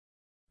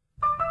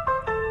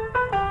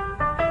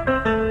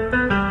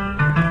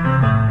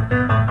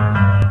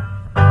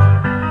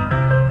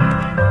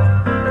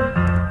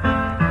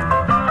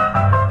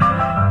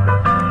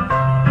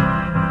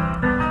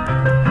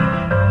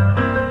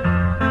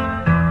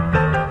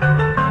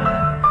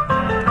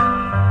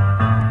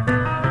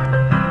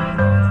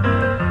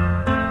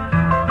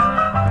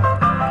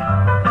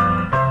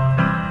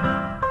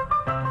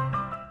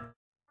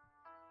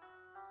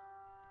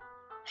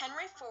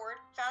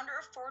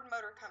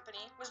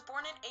was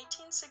born in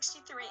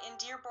 1863 in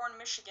Dearborn,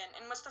 Michigan,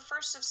 and was the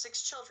first of 6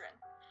 children.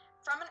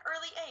 From an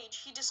early age,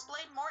 he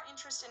displayed more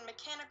interest in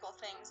mechanical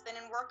things than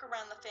in work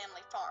around the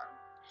family farm.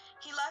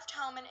 He left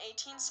home in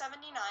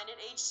 1879 at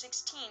age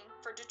 16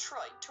 for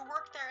Detroit to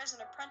work there as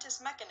an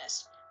apprentice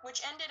mechanist,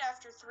 which ended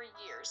after 3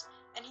 years,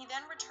 and he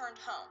then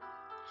returned home.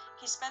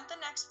 He spent the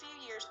next few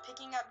years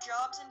picking up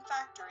jobs in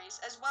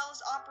factories as well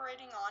as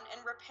operating on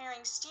and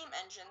repairing steam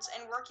engines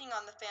and working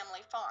on the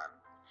family farm.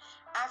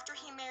 After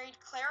he married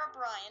Clara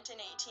Bryant in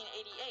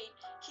 1888,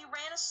 he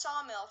ran a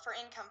sawmill for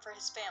income for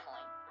his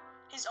family.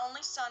 His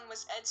only son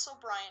was Edsel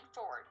Bryant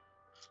Ford.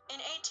 In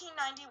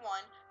 1891,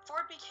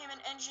 Ford became an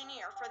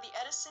engineer for the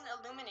Edison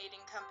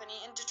Illuminating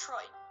Company in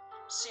Detroit.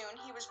 Soon,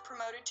 he was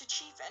promoted to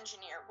chief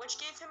engineer,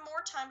 which gave him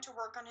more time to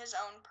work on his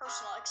own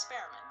personal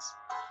experiments.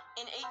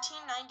 In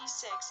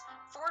 1896,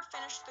 Ford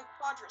finished the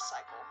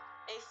quadricycle,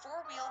 a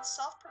 4-wheeled,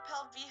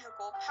 self-propelled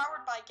vehicle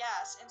powered by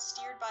gas and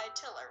steered by a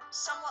tiller,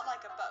 somewhat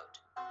like a boat.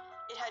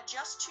 It had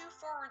just 2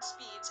 forward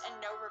speeds and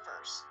no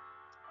reverse.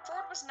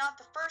 Ford was not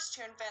the first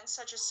to invent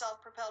such a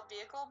self-propelled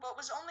vehicle, but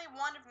was only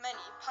one of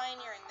many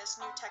pioneering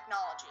this new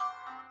technology.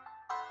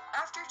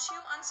 After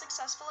 2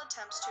 unsuccessful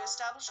attempts to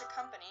establish a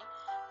company,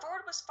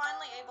 Ford was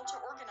finally able to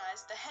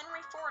organize the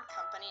Henry Ford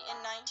Company in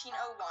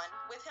 1901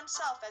 with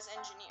himself as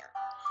engineer.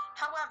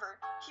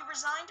 However, he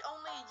resigned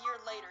only a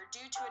year later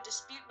due to a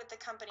dispute with the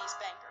company's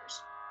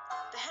bankers.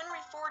 The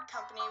Henry Ford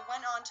Company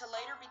went on to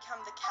later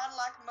become the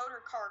Cadillac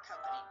Motor Car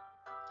Company.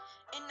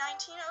 In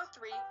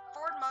 1903,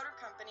 Ford Motor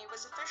Company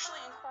was officially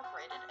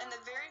incorporated, and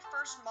the very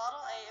first Model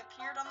A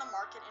appeared on the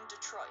market in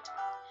Detroit.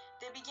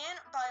 They began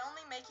by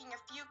only making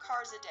a few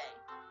cars a day.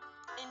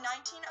 In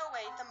 1908,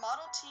 the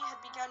Model T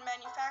had begun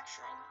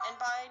manufacturing, and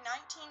by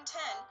 1910,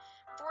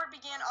 Ford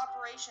began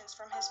operations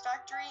from his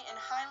factory in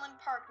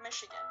Highland Park,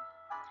 Michigan.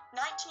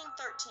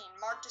 1913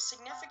 marked a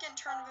significant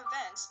turn of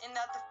events in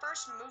that the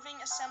first moving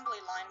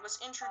assembly line was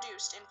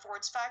introduced in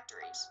Ford's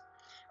factories.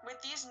 With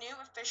these new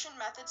efficient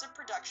methods of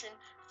production,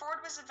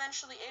 Ford was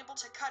eventually able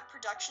to cut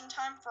production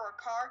time for a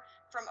car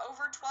from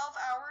over 12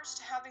 hours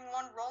to having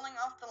one rolling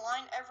off the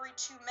line every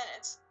 2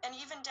 minutes, and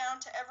even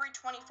down to every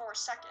 24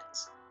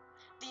 seconds.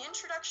 The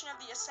introduction of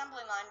the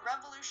assembly line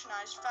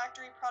revolutionized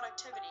factory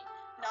productivity,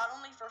 not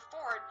only for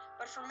Ford,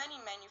 but for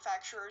many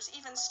manufacturers,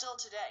 even still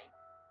today.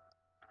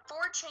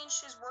 Ford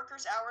changed his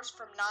workers' hours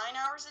from 9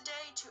 hours a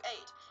day to 8,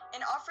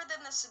 and offered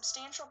them the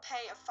substantial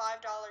pay of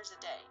 $5 a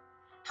day.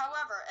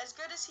 However, as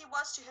good as he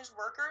was to his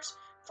workers,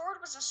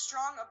 Ford was a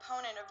strong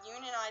opponent of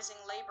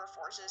unionizing labor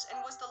forces and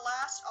was the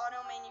last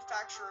auto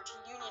manufacturer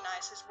to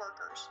unionize his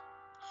workers.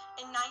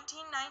 In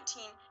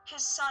 1919,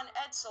 his son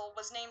Edsel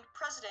was named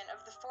president of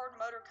the Ford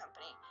Motor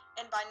Company,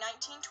 and by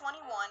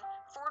 1921,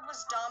 Ford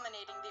was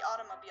dominating the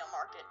automobile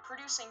market,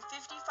 producing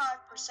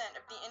 55%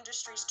 of the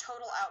industry's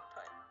total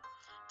output.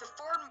 The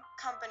Ford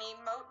Company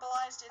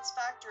mobilized its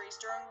factories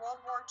during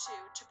World War II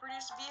to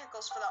produce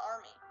vehicles for the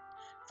Army.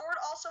 Ford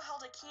also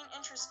held a keen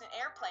interest in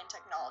airplane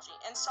technology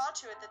and saw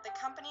to it that the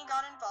company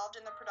got involved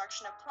in the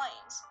production of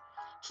planes.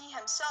 He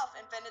himself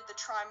invented the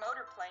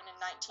tri-motor plane in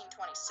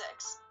 1926.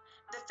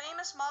 The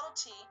famous Model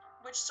T,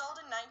 which sold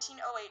in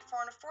 1908 for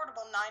an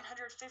affordable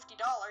 $950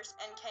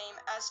 and came,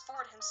 as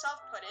Ford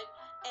himself put it,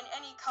 in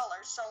any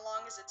color so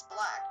long as it's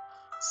black,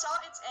 saw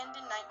its end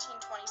in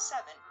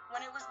 1927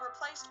 when it was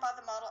replaced by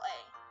the Model A.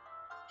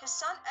 His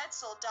son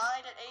Edsel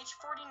died at age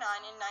 49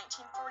 in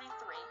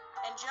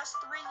 1943, and just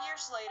 3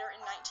 years later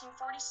in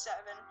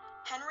 1947,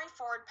 Henry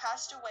Ford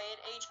passed away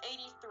at age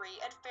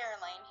 83 at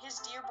Fairlane, his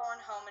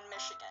Dearborn home in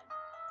Michigan.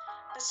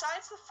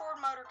 Besides the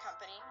Ford Motor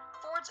Company,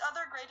 Ford's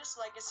other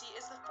greatest legacy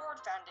is the Ford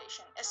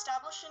Foundation,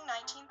 established in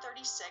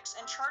 1936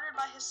 and chartered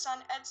by his son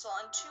Edsel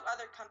and 2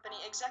 other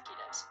company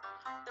executives.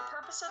 The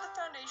purpose of the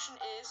foundation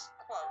is,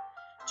 quote,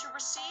 to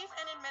receive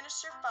and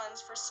administer funds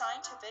for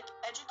scientific,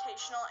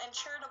 educational, and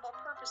charitable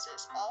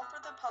purposes, all for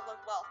the public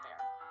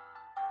welfare.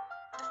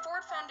 The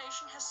Ford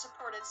Foundation has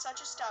supported such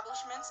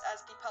establishments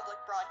as the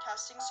Public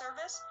Broadcasting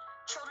Service,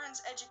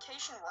 Children's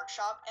Education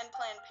Workshop, and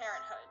Planned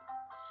Parenthood.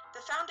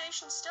 The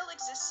foundation still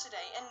exists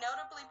today and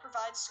notably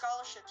provides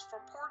scholarships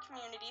for poor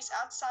communities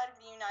outside of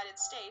the United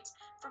States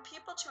for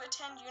people to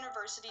attend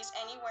universities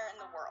anywhere in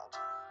the world.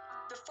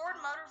 The Ford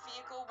motor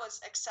vehicle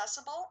was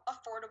accessible,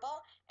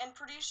 affordable, and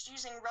produced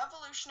using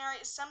revolutionary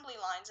assembly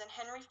lines in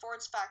Henry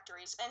Ford's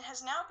factories and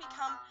has now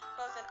become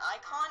both an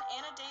icon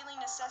and a daily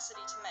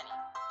necessity to many.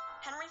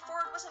 Henry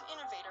Ford was an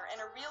innovator and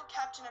a real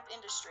captain of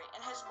industry,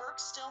 and his work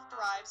still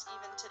thrives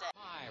even today.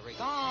 My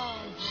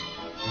regards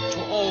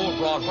to old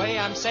Broadway,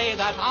 and say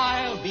that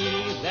I'll be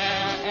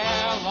there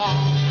ere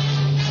long.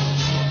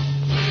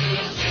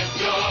 We'll give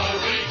your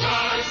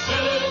regards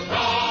to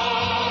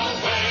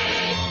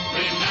Broadway.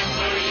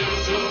 Remember you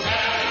to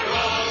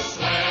Carol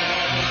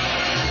Square.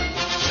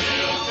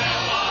 We'll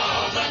tell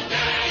all the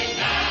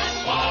gang at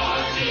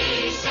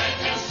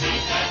 42nd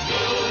Street that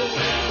you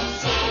will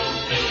soon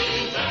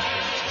be there.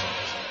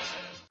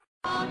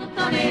 On the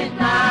sunny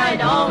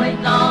side,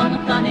 always on the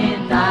sunny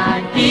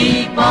side.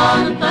 Keep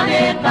on the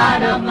sunny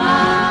side of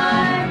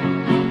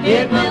mine.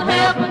 It will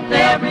help us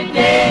every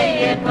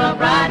day. It will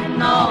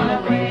brighten all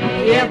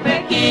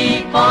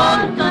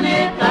on